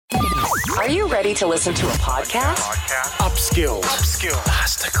Are you ready to listen to a podcast? Upskill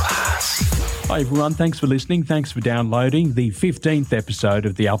Masterclass. Hi everyone, thanks for listening. Thanks for downloading the 15th episode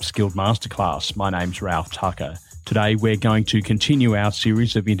of the Upskilled Masterclass. My name's Ralph Tucker. Today we're going to continue our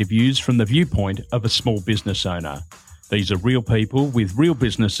series of interviews from the viewpoint of a small business owner. These are real people with real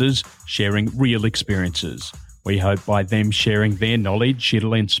businesses sharing real experiences. We hope by them sharing their knowledge,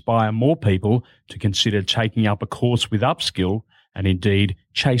 it'll inspire more people to consider taking up a course with Upskill and indeed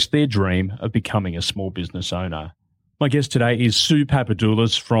chase their dream of becoming a small business owner. My guest today is Sue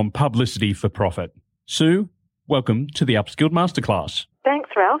Papadoulis from Publicity for Profit. Sue, welcome to the Upskilled Masterclass. Thanks,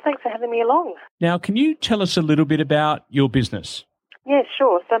 Ralph. Thanks for having me along. Now, can you tell us a little bit about your business? Yeah,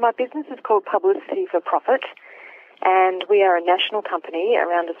 sure. So my business is called Publicity for Profit, and we are a national company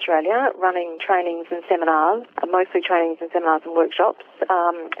around Australia running trainings and seminars, mostly trainings and seminars and workshops,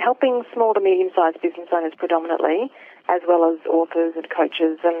 helping small to medium-sized business owners predominantly, as well as authors and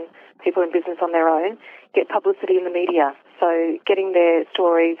coaches and people in business on their own, get publicity in the media. So getting their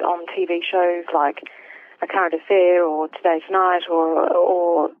stories on TV shows like A Current Affair or Today Tonight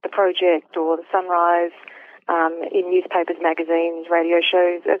or The Project or The Sunrise, in newspapers, magazines, radio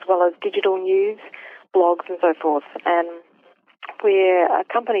shows, as well as digital news, blogs and so forth. And we're a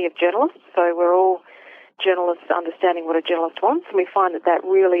company of journalists, so we're all journalists understanding what a journalist wants, and we find that that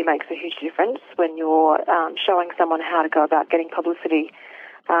really makes a huge difference when you're showing someone how to go about getting publicity.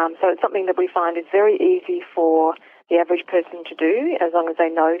 So it's something that we find is very easy for the average person to do, as long as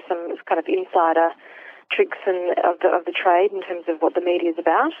they know some kind of insider tricks of the trade in terms of what the media is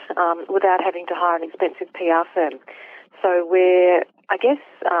about, without having to hire an expensive PR firm. So we're, I guess,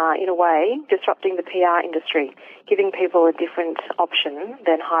 in a way, disrupting the PR industry, giving people a different option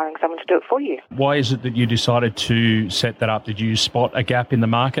than hiring someone to do it for you. Why is it that you decided to set that up? Did you spot a gap in the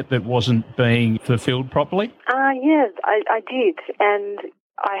market that wasn't being fulfilled properly? Yes, I did. And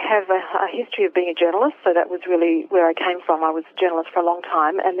I have a history of being a journalist, so that was really where I came from. I was a journalist for a long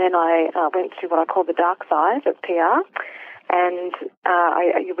time, and then I went to what I call the dark side of PR. And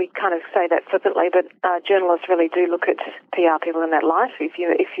we kind of say that flippantly, but journalists really do look at PR people in that light. If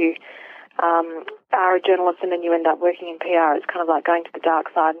you are a journalist and then you end up working in PR, it's kind of like going to the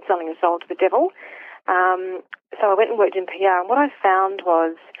dark side and selling your soul to the devil. So I went and worked in PR, and what I found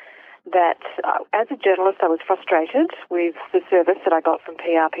was that as a journalist, I was frustrated with the service that I got from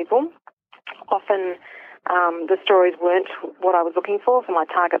PR people. Often the stories weren't what I was looking for my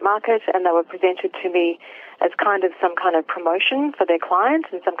target market, and they were presented to me as kind of some kind of promotion for their clients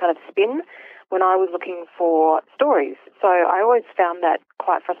and some kind of spin when I was looking for stories. So I always found that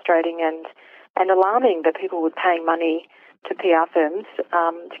quite frustrating and alarming that people were paying money to PR firms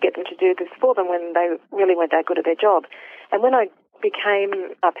to get them to do this for them when they really weren't that good at their job. And when I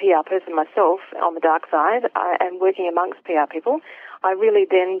became a PR person myself on the dark side and working amongst PR people, I really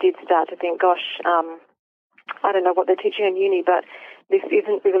then did start to think, gosh, I don't know what they're teaching in uni, but this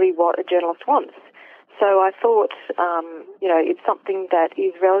isn't really what a journalist wants. So I thought, it's something that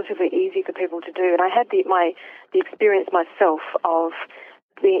is relatively easy for people to do. And I had the experience myself of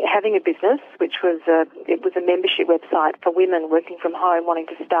having a business, which was a membership website for women working from home wanting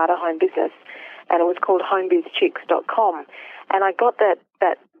to start a home business, and it was called homebizchicks.com. And I got that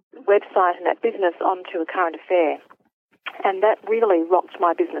website and that business onto A Current Affair, and that really rocked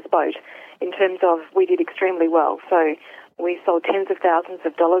my business boat in terms of we did extremely well. So we sold tens of thousands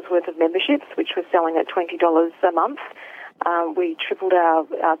of dollars worth of memberships, which was selling at $20 a month. We tripled our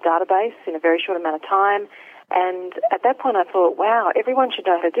database in a very short amount of time. And at that point I thought, wow, everyone should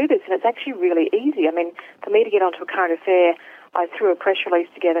know how to do this. And it's actually really easy. I mean, for me to get onto A Current Affair, I threw a press release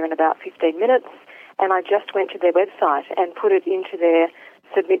together in about 15 minutes, and I just went to their website and put it into their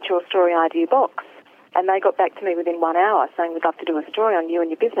Submit Your Story idea box. And they got back to me within 1 hour saying, we'd love to do a story on you and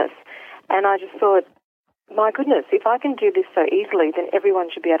your business. And I just thought, my goodness, if I can do this so easily, then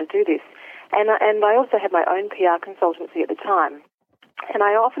everyone should be able to do this. And I also had my own PR consultancy at the time. And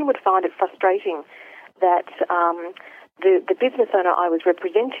I often would find it frustrating that the business owner I was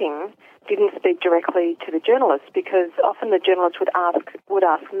representing didn't speak directly to the journalist, because often the journalist would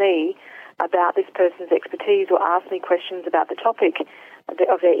ask me about this person's expertise or ask me questions about the topic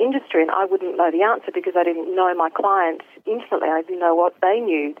of their industry, and I wouldn't know the answer because I didn't know my clients intimately. I didn't know what they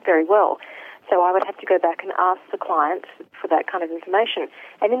knew very well. So I would have to go back and ask the client for that kind of information.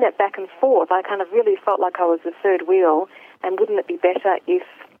 And in that back and forth, I kind of really felt like I was the third wheel, and wouldn't it be better if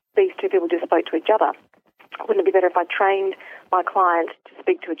these two people just spoke to each other? Wouldn't it be better if I trained my client to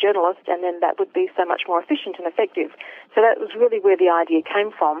speak to a journalist, and then that would be so much more efficient and effective? So that was really where the idea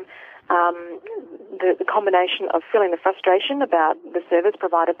came from. The combination of feeling the frustration about the service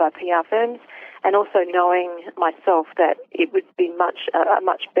provided by PR firms, and also knowing myself that it would be a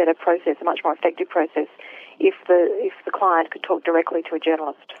much better process, a much more effective process, if the client could talk directly to a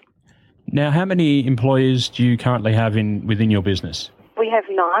journalist. Now, how many employees do you currently have within your business? We have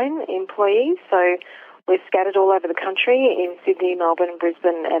 9 employees, so we're scattered all over the country in Sydney, Melbourne,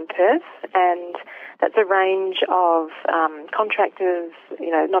 Brisbane and Perth, and that's a range of contractors.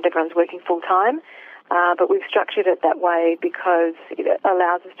 Not everyone's working full-time, but we've structured it that way because it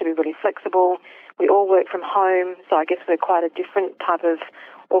allows us to be really flexible. We all work from home, so I guess we're quite a different type of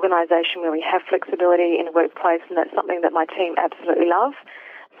organisation where we have flexibility in the workplace, and that's something that my team absolutely love.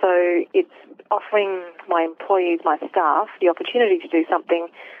 So it's offering my employees, my staff, the opportunity to do something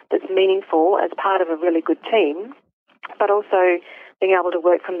that's meaningful as part of a really good team, but also being able to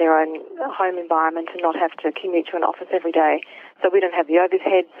work from their own home environment and not have to commute to an office every day. So we don't have the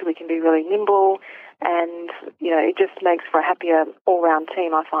overhead, so we can be really nimble, and it just makes for a happier all-round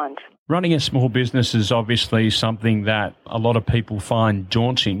team, I find. Running a small business is obviously something that a lot of people find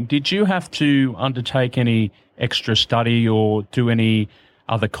daunting. Did you have to undertake any extra study or do any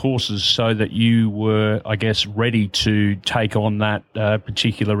other courses so that you were, I guess, ready to take on that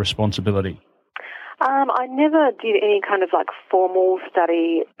particular responsibility? I never did any kind of formal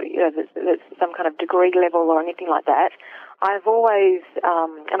study, that's some kind of degree level or anything like that. I've always,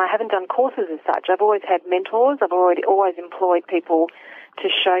 and I haven't done courses as such, I've always had mentors. I've always employed people to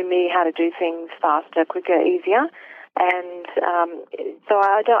show me how to do things faster, quicker, easier. And so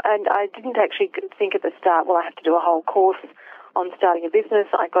I didn't actually think at the start, well, I have to do a whole course on starting a business.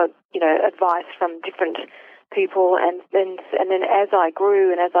 I got, advice from different people, and then as I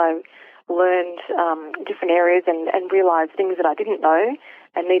grew and as I learned different areas and realised things that I didn't know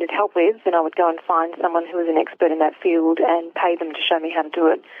and needed help with, then I would go and find someone who was an expert in that field and pay them to show me how to do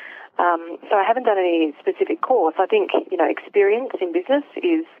it. So I haven't done any specific course. I think, experience in business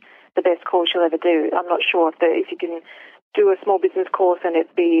is the best course you'll ever do. I'm not sure if you can do a small business course and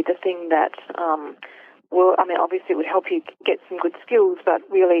it be the thing that obviously it would help you get some good skills, but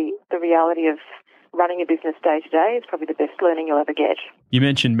really the reality of running a business day to day is probably the best learning you'll ever get. You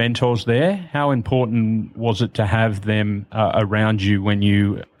mentioned mentors there. How important was it to have them around you when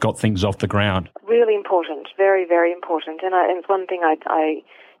you got things off the ground? Really important, very, very important. And it's one thing I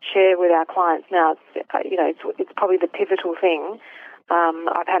share with our clients now. It's probably the pivotal thing.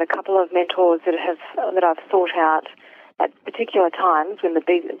 I've had a couple of mentors that I've sought out at particular times when the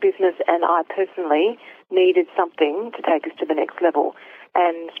business and I personally needed something to take us to the next level.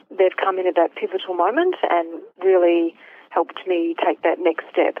 And they've come in at that pivotal moment and really helped me take that next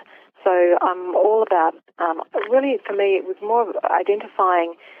step. So I'm all about, really for me, it was more of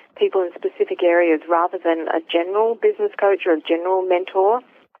identifying people in specific areas rather than a general business coach or a general mentor.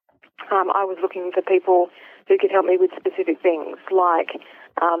 I was looking for people who could help me with specific things like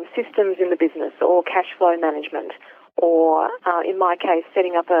systems in the business or cash flow management, or in my case,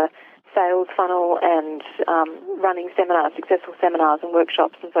 setting up a sales funnel and running successful seminars and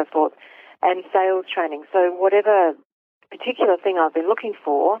workshops and so forth, and sales training. So whatever particular thing I've been looking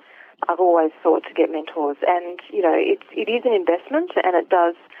for, I've always sought to get mentors. And, it is an investment and it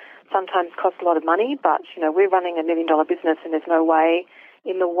does sometimes cost a lot of money, but, we're running $1 million business and there's no way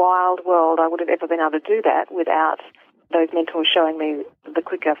in the wild world I would have ever been able to do that without those mentors showing me the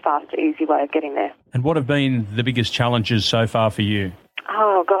quicker, faster, easy way of getting there. And what have been the biggest challenges so far for you?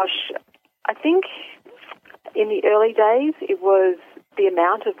 Oh, gosh. I think in the early days it was the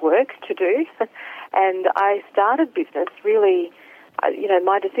amount of work to do. And I started business really,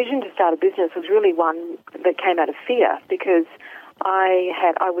 my decision to start a business was really one that came out of fear, because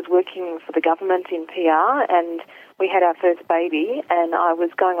I was working for the government in PR and we had our first baby and I was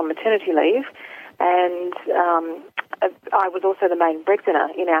going on maternity leave, and I was also the main breadwinner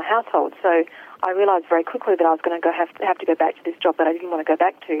in our household. So I realised very quickly that I was going to have to go back to this job that I didn't want to go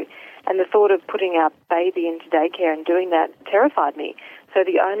back to. And the thought of putting our baby into daycare and doing that terrified me. So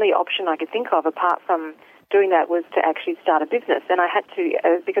the only option I could think of apart from doing that was to actually start a business. And I had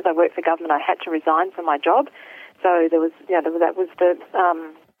to, because I worked for government, I had to resign from my job. So that was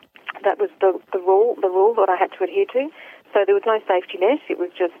the rule that I had to adhere to. So there was no safety net. It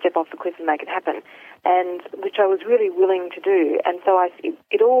was just step off the cliff and make it happen, and which I was really willing to do. And so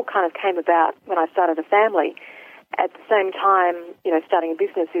it all kind of came about when I started a family. At the same time, starting a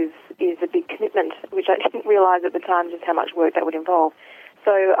business is a big commitment, which I didn't realise at the time just how much work that would involve.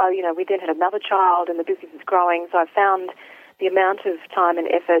 So, we then had another child and the business is growing. So I found the amount of time and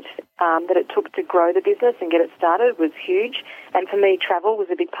effort that it took to grow the business and get it started was huge. And for me, travel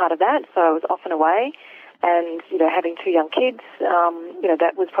was a big part of that. So I was off and away. And, having 2 young kids,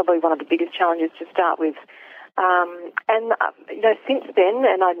 that was probably one of the biggest challenges to start with. Since then,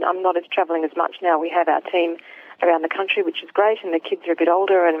 and I'm not as travelling as much now, we have our team around the country, which is great, and the kids are a bit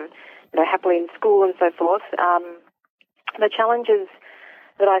older and happily in school and so forth. The challenges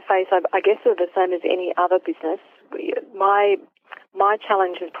that I face, I guess, are the same as any other business. My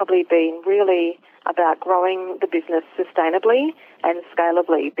challenge has probably been really about growing the business sustainably and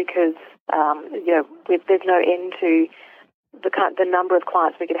scalably because, there's no end to the number of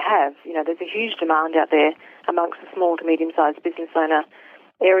clients we could have. There's a huge demand out there amongst the small to medium-sized business owner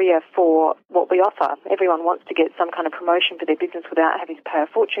area for what we offer. Everyone wants to get some kind of promotion for their business without having to pay a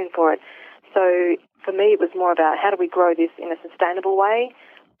fortune for it. So for me, it was more about how do we grow this in a sustainable way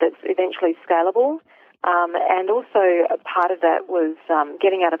that's eventually scalable. And also a part of that was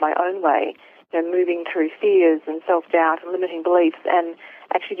getting out of my own way, moving through fears and self-doubt and limiting beliefs and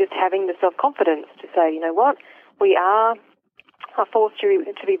actually just having the self-confidence to say, we are a force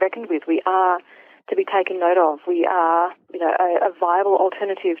to be reckoned with. We are to be taken note of. We are, a viable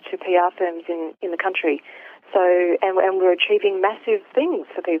alternative to PR firms in the country. So, and we're achieving massive things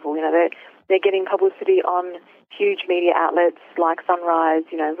for people. They're getting publicity on huge media outlets like Sunrise,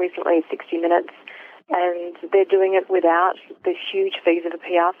 recently 60 Minutes, and they're doing it without the huge fees of a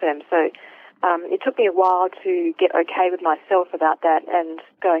PR firm. So it took me a while to get okay with myself about that and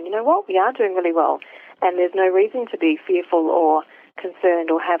going, we are doing really well. And there's no reason to be fearful or concerned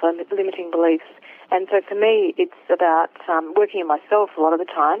or have limiting beliefs. And so for me, it's about working on myself a lot of the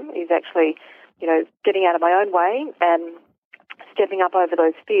time is actually, getting out of my own way and stepping up over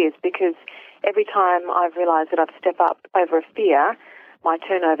those fears, because every time I've realised that I've stepped up over a fear, my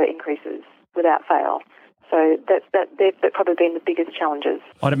turnover increases without fail. So they've probably been the biggest challenges.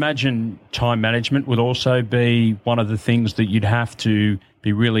 I'd imagine time management would also be one of the things that you'd have to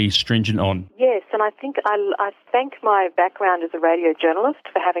be really stringent on. Yes, and I think I thank my background as a radio journalist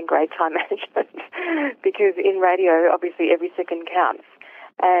for having great time management because in radio, obviously, every second counts.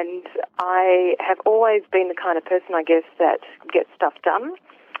 And I have always been the kind of person, I guess, that gets stuff done.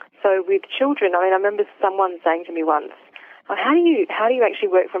 So with children, I remember someone saying to me once, how do you actually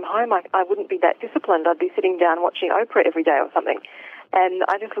work from home? I wouldn't be that disciplined. I'd be sitting down watching Oprah every day or something. And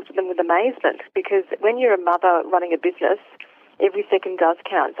I just looked at them with amazement because when you're a mother running a business, every second does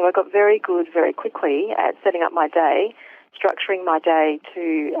count. So I got very good very quickly at setting up my day, structuring my day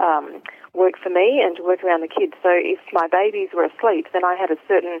to work for me and to work around the kids. So if my babies were asleep, then I had a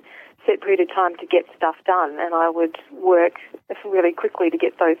certain set period of time to get stuff done, and I would work really quickly to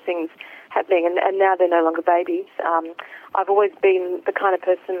get those things happening. And now they're no longer babies. I've always been the kind of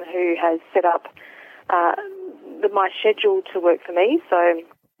person who has set up my schedule to work for me. So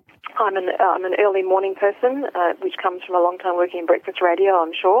I'm an early morning person, which comes from a long time working in breakfast radio,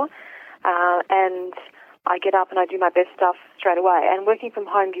 I'm sure. And I get up and I do my best stuff straight away. And working from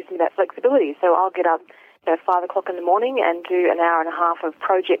home gives me that flexibility. So I'll get up 5 o'clock in the morning and do an hour and a half of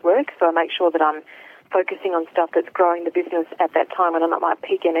project work. So I make sure that I'm focusing on stuff that's growing the business at that time when I'm at my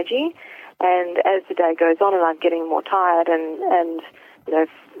peak energy. And as the day goes on and I'm getting more tired and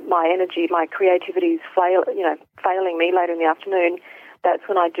my energy, my creativity is failing me later in the afternoon, that's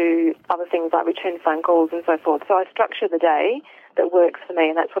when I do other things like return phone calls and so forth. So I structure the day that works for me,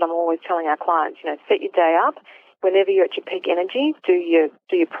 and that's what I'm always telling our clients. Set your day up. Whenever you're at your peak energy, do your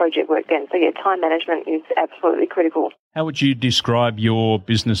project work then. So time management is absolutely critical. How would you describe your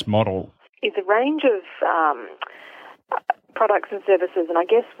business model? It's a range of products and services, and I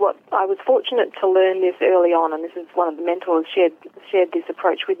guess what I was fortunate to learn this early on, and this is one of the mentors shared this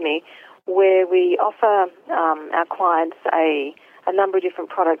approach with me, where we offer our clients a number of different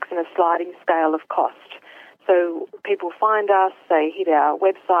products in a sliding scale of cost. So people find us, they hit our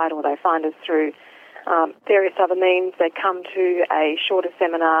website, or they find us through various other means. They come to a shorter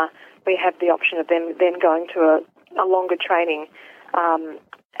seminar. We have the option of them then going to a longer training,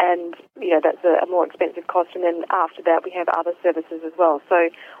 and that's a more expensive cost. And then after that, we have other services as well. So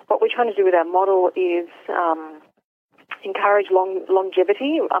what we're trying to do with our model is encourage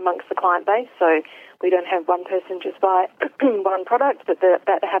longevity amongst the client base. So we don't have one person just buy one product, but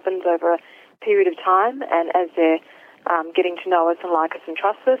that happens over a period of time. And as they're getting to know us and like us and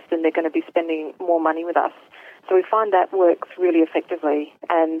trust us, then they're going to be spending more money with us. So we find that works really effectively.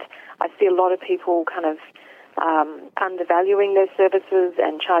 And I see a lot of people kind of undervaluing their services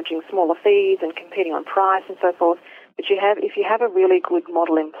and charging smaller fees and competing on price and so forth. But if you have a really good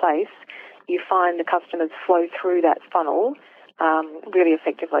model in place, you find the customers flow through that funnel really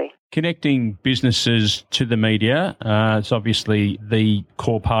effectively. Connecting businesses to the media is obviously the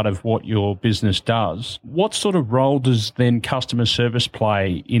core part of what your business does. What sort of role does then customer service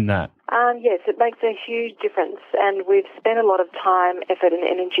play in that? Yes, it makes a huge difference, and we've spent a lot of time, effort and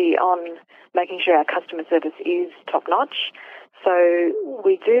energy on making sure our customer service is top-notch. So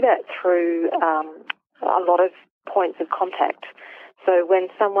we do that through a lot of points of contact. So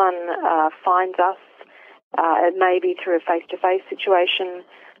when someone finds us, it may be through a face-to-face situation,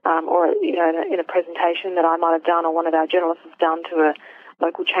 or in a presentation that I might have done or one of our journalists has done to a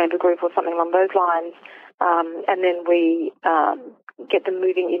local chamber group or something along those lines, and then we get them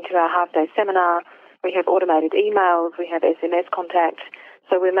moving into our half-day seminar. We have automated emails, we have SMS contact,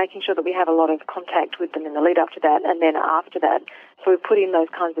 so we're making sure that we have a lot of contact with them in the lead up to that and then after that. So we've put in those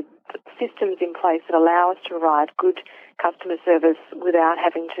kinds of systems in place that allow us to provide good customer service without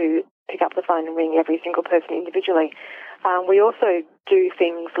having to pick up the phone and ring every single person individually. We also do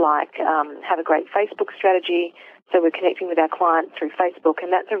things like have a great Facebook strategy, so we're connecting with our clients through Facebook,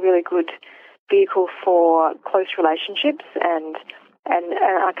 and that's a really good vehicle for close relationships. And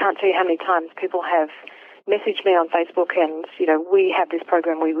I can't tell you how many times people have messaged me on Facebook, and we have this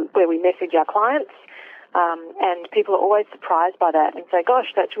program where we message our clients, and people are always surprised by that and say,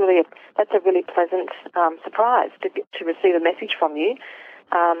 "Gosh, that's a really pleasant surprise to receive a message from you."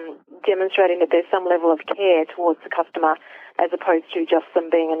 Demonstrating that there's some level of care towards the customer as opposed to just them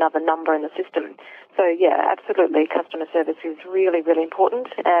being another number in the system. So, yeah, absolutely, customer service is really, really important.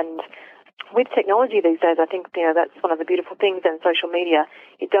 And with technology these days, I think that's one of the beautiful things in social media.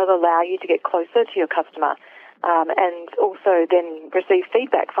 It does allow you to get closer to your customer and also then receive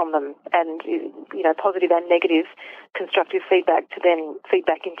feedback from them, and positive and negative constructive feedback to then feed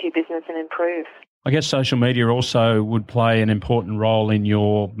back into your business and improve. I guess social media also would play an important role in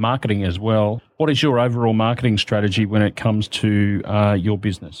your marketing as well. What is your overall marketing strategy when it comes to your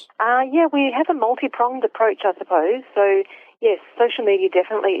business? We have a multi-pronged approach, I suppose. So, yes, social media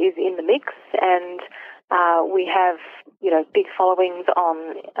definitely is in the mix, and we have, big followings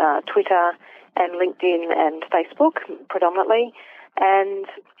on Twitter and LinkedIn and Facebook predominantly. And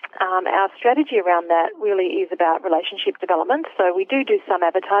our strategy around that really is about relationship development. So we do some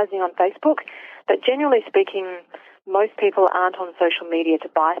advertising on Facebook, but generally speaking, most people aren't on social media to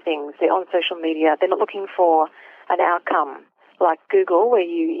buy things. They're on social media. They're not looking for an outcome like Google, where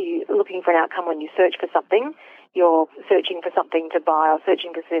you're looking for an outcome when you search for something. You're searching for something to buy or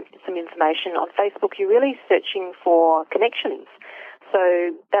searching for some information. On Facebook, you're really searching for connections.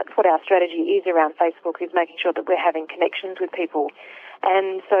 So that's what our strategy is around Facebook, is making sure that we're having connections with people.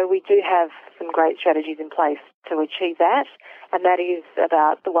 And so we do have some great strategies in place to achieve that, and that is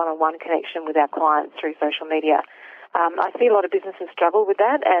about the one-on-one connection with our clients through social media. I see a lot of businesses struggle with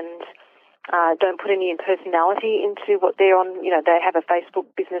that and don't put any personality into what they're on. They have a Facebook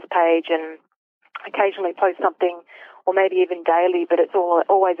business page and occasionally post something, or maybe even daily, but it's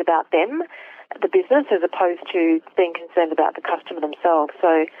always about them, the business, as opposed to being concerned about the customer themselves.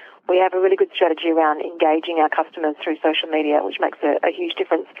 So we have a really good strategy around engaging our customers through social media, which makes a huge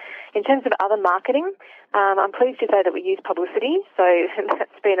difference. In terms of other marketing, I'm pleased to say that we use publicity. So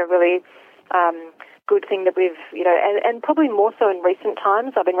that's been a really good thing that we've, and probably more so in recent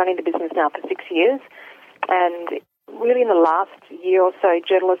times. I've been running the business now for 6 years, and really in the last year or so,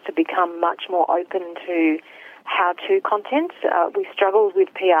 journalists have become much more open to how-to content. We struggled with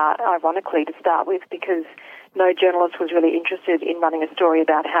PR, ironically, to start with, because no journalist was really interested in running a story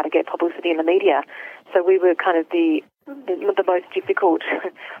about how to get publicity in the media. So we were kind of the most difficult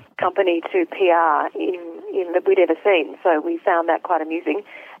company to PR in that we'd ever seen. So we found that quite amusing.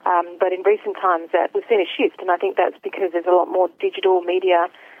 But in recent times, we've seen a shift, and I think that's because there's a lot more digital media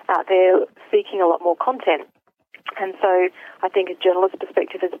out there seeking a lot more content. And so I think a journalist's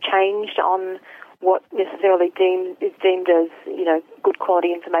perspective has changed on what necessarily is deemed as, good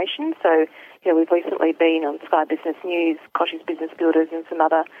quality information. So, we've recently been on Sky Business News, Koch's Business Builders, and some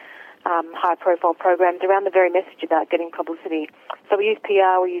other high-profile programs around the very message about getting publicity. So we use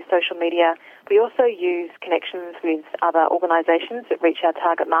PR, we use social media. We also use connections with other organisations that reach our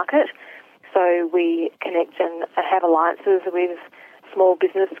target market. So we connect and have alliances with small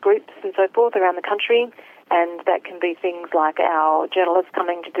business groups and so forth around the country, and that can be things like our journalists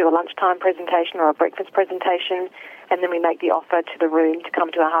coming to do a lunchtime presentation or a breakfast presentation, and then we make the offer to the room to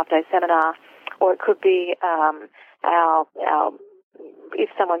come to a half-day seminar. Or it could be if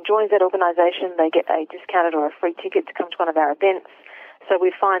someone joins that organisation, they get a discounted or a free ticket to come to one of our events. So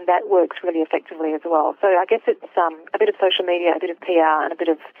we find that works really effectively as well. So I guess it's a bit of social media, a bit of PR, and a bit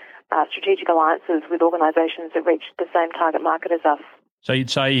of strategic alliances with organisations that reach the same target market as us. So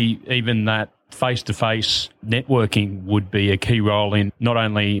you'd say even that face-to-face networking would be a key role in not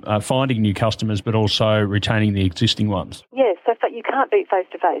only finding new customers but also retaining the existing ones? Yes, so you can't beat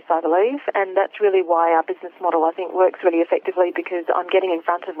face-to-face, I believe, and that's really why our business model, I think, works really effectively, because I'm getting in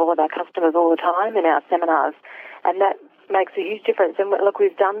front of all of our customers all the time in our seminars, and that makes a huge difference. And look,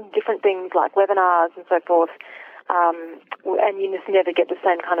 we've done different things like webinars and so forth, and you just never get the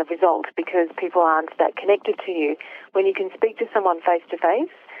same kind of result because people aren't that connected to you. When you can speak to someone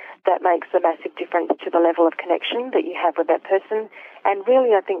face-to-face, that makes a massive difference to the level of connection that you have with that person. And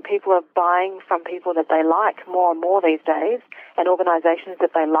really, I think people are buying from people that they like more and more these days, and organisations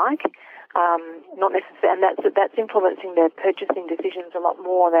that they like. Not necessarily, and that's influencing their purchasing decisions a lot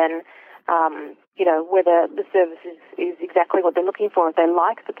more than whether the service is exactly what they're looking for. If they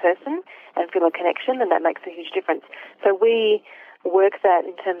like the person and feel a connection, then that makes a huge difference. So we work that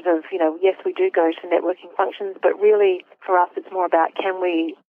in terms of, yes, we do go to networking functions, but really for us it's more about can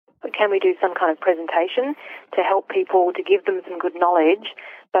we do some kind of presentation to help people, to give them some good knowledge,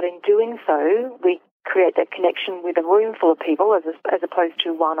 but in doing so, we create that connection with a room full of people as opposed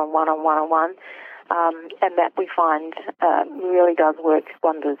to one-on-one. And that we find really does work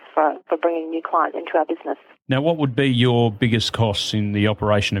wonders for bringing new clients into our business. Now, what would be your biggest costs in the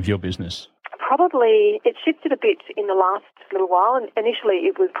operation of your business? Probably, it shifted a bit in the last little while. And initially,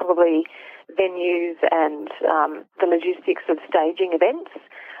 it was probably venues and the logistics of staging events.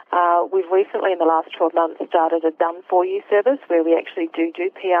 We've recently, in the last 12 months, started a done-for-you service where we actually do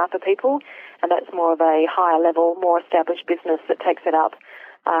PR for people, and that's more of a higher level, more established business that takes it up.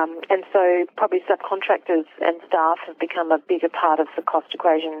 And so probably subcontractors and staff have become a bigger part of the cost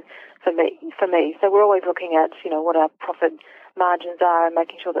equation for me. So we're always looking at, what our profit margins are and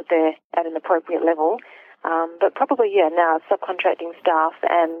making sure that they're at an appropriate level. But probably, now subcontracting staff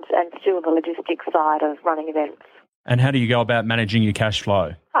and still the logistics side of running events. And how do you go about managing your cash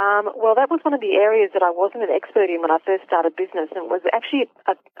flow? Well, that was one of the areas that I wasn't an expert in when I first started business, and it was actually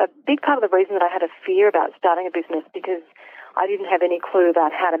a big part of the reason that I had a fear about starting a business, because I didn't have any clue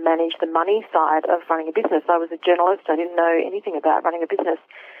about how to manage the money side of running a business. I was a journalist. I didn't know anything about running a business.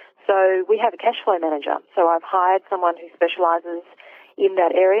 So we have a cash flow manager. So I've hired someone who specialises in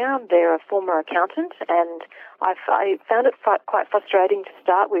that area. They're a former accountant, and I found it quite frustrating to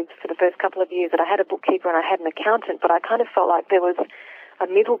start with for the first couple of years that I had a bookkeeper and I had an accountant, but I kind of felt like there was a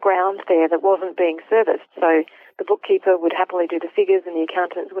middle ground there that wasn't being serviced. So the bookkeeper would happily do the figures and the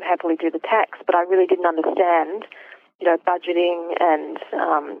accountants would happily do the tax, but I really didn't understand, budgeting and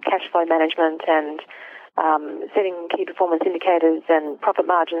cash flow management and setting key performance indicators and profit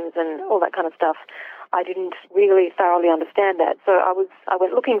margins and all that kind of stuff. I didn't really thoroughly understand that. So I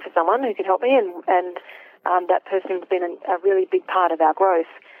went looking for someone who could help me, and that person's been a really big part of our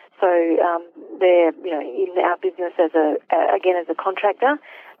growth. So they're in our business as a contractor,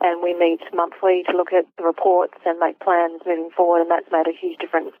 and we meet monthly to look at the reports and make plans moving forward, and that's made a huge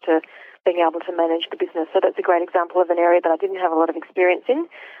difference to being able to manage the business. So that's a great example of an area that I didn't have a lot of experience in,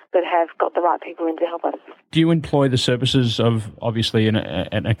 but have got the right people in to help us. Do you employ the services of, obviously, an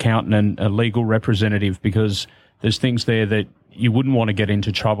accountant and a legal representative, because there's things there that you wouldn't want to get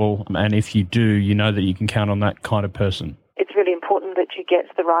into trouble, and if you do, you know that you can count on that kind of person? It's really important that you get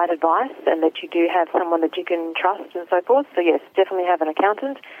the right advice and that you do have someone that you can trust and so forth. So yes, definitely have an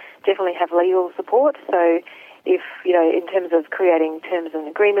accountant, definitely have legal support. So if, in terms of creating terms and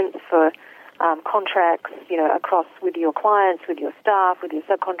agreements for contracts, across with your clients, with your staff, with your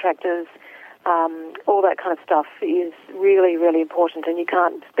subcontractors, all that kind of stuff is really, really important, and you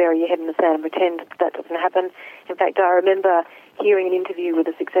can't bury your head in the sand and pretend that doesn't happen. In fact, I remember hearing an interview with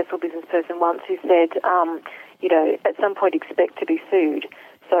a successful business person once who said, at some point expect to be sued,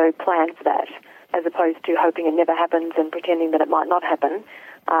 so plan for that, as opposed to hoping it never happens and pretending that it might not happen.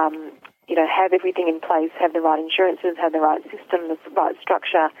 Have everything in place, have the right insurances, have the right system, the right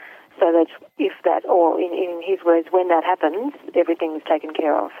structure, so that if that, or in his words, when that happens, everything's taken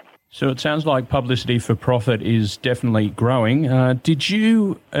care of. So it sounds like Publicity for Profit is definitely growing. Did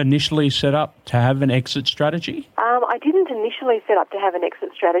you initially set up to have an exit strategy? I didn't initially set up to have an exit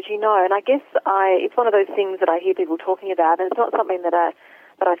strategy, no. And I guess it's one of those things that I hear people talking about, and it's not something that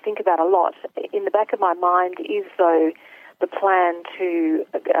I think about a lot. In the back of my mind is, though, the plan to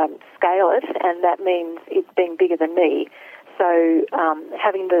scale it, and that means it's being bigger than me. So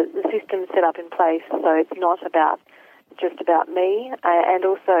having the system set up in place so it's not just about me. And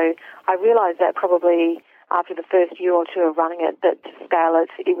also I realised that probably after the first year or two of running it, that to scale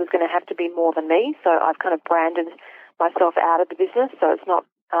it, it was going to have to be more than me. So I've kind of branded myself out of the business. So it's not,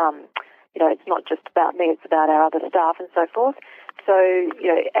 it's not just about me, it's about our other staff and so forth. So,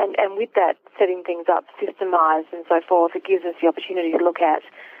 and with that, setting things up, systemised and so forth, it gives us the opportunity to look at,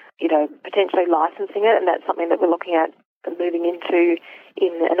 potentially licensing it, and that's something that we're looking at moving into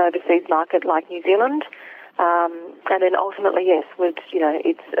in an overseas market like New Zealand. And then ultimately, yes,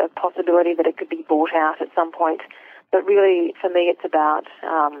 it's a possibility that it could be bought out at some point. But really, for me, it's about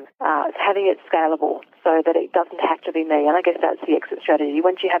having it scalable so that it doesn't have to be me. And I guess that's the exit strategy.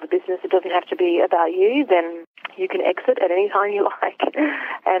 Once you have a business, it doesn't have to be about you, then you can exit at any time you like.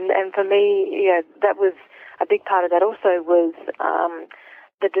 And for me, that was a big part of that also was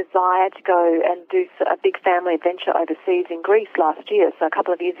the desire to go and do a big family adventure overseas in Greece last year. So a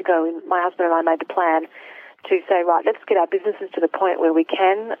couple of years ago, my husband and I made the plan to say, right, let's get our businesses to the point where we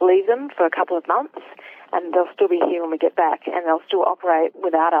can leave them for a couple of months and they'll still be here when we get back and they'll still operate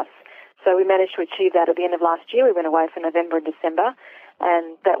without us. So we managed to achieve that at the end of last year. We went away for November and December,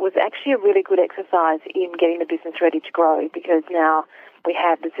 and that was actually a really good exercise in getting the business ready to grow because now we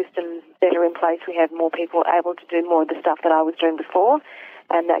have the systems better in place. We have more people able to do more of the stuff that I was doing before,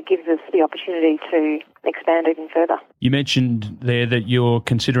 and that gives us the opportunity to expand even further. You mentioned there that you're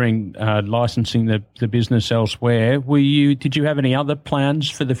considering licensing the business elsewhere. Did you have any other plans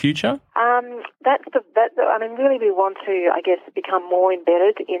for the future? Really we want to, I guess, become more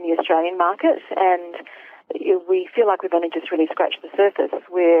embedded in the Australian market, and we feel like we've only just really scratched the surface.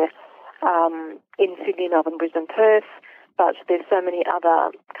 We're in Sydney, Melbourne, Brisbane, Perth, but there's so many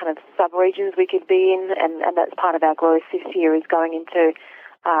other kind of sub-regions we could be in, and that's part of our growth this year is going into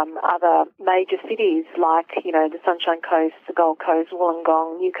other major cities like, the Sunshine Coast, the Gold Coast,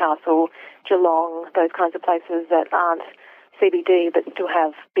 Wollongong, Newcastle, Geelong, those kinds of places that aren't CBD but still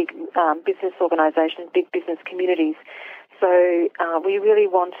have big business organisations, big business communities. So we really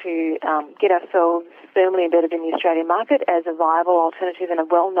want to get ourselves firmly embedded in the Australian market as a viable alternative and a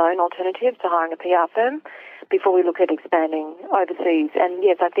well-known alternative to hiring a PR firm before we look at expanding overseas. And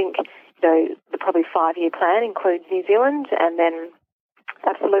yes, I think the probably 5-year plan includes New Zealand, and then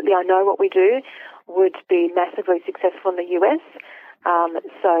absolutely I know what we do would be massively successful in the US.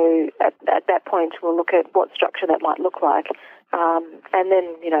 So at that point we'll look at what structure that might look like. And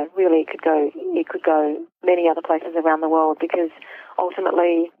then, really it could go many other places around the world because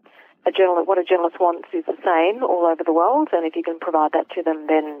ultimately what a journalist wants is the same all over the world, and if you can provide that to them,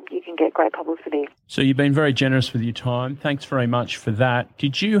 then you can get great publicity. So you've been very generous with your time. Thanks very much for that.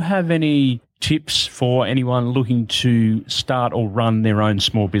 Did you have any tips for anyone looking to start or run their own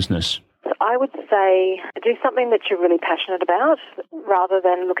small business? I would say do something that you're really passionate about rather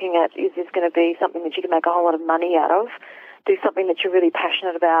than looking at is this going to be something that you can make a whole lot of money out of. Do something that you're really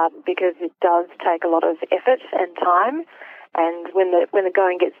passionate about because it does take a lot of effort and time. And when the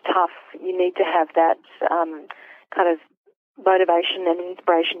going gets tough, you need to have that kind of motivation and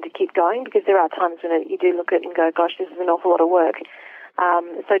inspiration to keep going because there are times when you do look at it and go, gosh, this is an awful lot of work.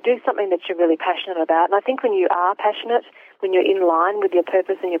 So do something that you're really passionate about. And I think when you are passionate, when you're in line with your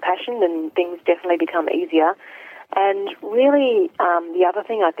purpose and your passion, then things definitely become easier. And really, the other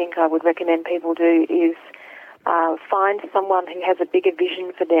thing I think I would recommend people do is find someone who has a bigger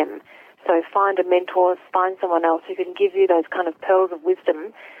vision for them. So find a mentor, find someone else who can give you those kind of pearls of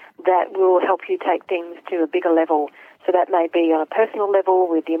wisdom that will help you take things to a bigger level. So that may be on a personal level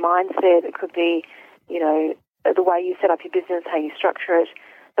with your mindset. It could be, the way you set up your business, how you structure it,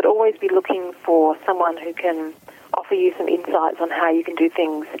 but always be looking for someone who can offer you some insights on how you can do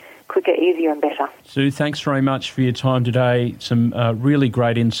things quicker, easier and better. Sue, thanks very much for your time today. Some really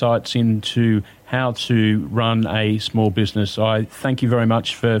great insights into how to run a small business. I thank you very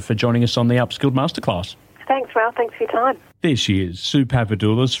much for joining us on the Upskilled Masterclass. Thanks, Ralph. Thanks for your time. There she is, Sue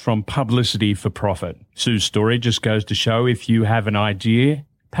Papadoulis from Publicity for Profit. Sue's story just goes to show if you have an idea,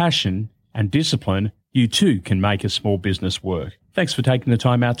 passion and discipline, you too can make a small business work. Thanks for taking the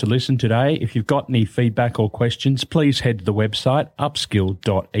time out to listen today. If you've got any feedback or questions, please head to the website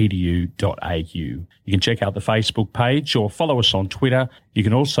upskill.edu.au. You can check out the Facebook page or follow us on Twitter. You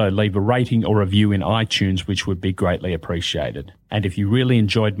can also leave a rating or review in iTunes, which would be greatly appreciated. And if you really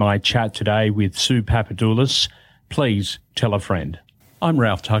enjoyed my chat today with Sue Papadoulis, please tell a friend. I'm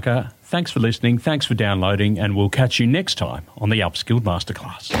Ralph Tucker. Thanks for listening, thanks for downloading, and we'll catch you next time on the Upskilled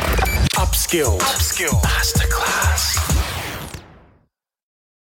Masterclass. Upskilled Masterclass.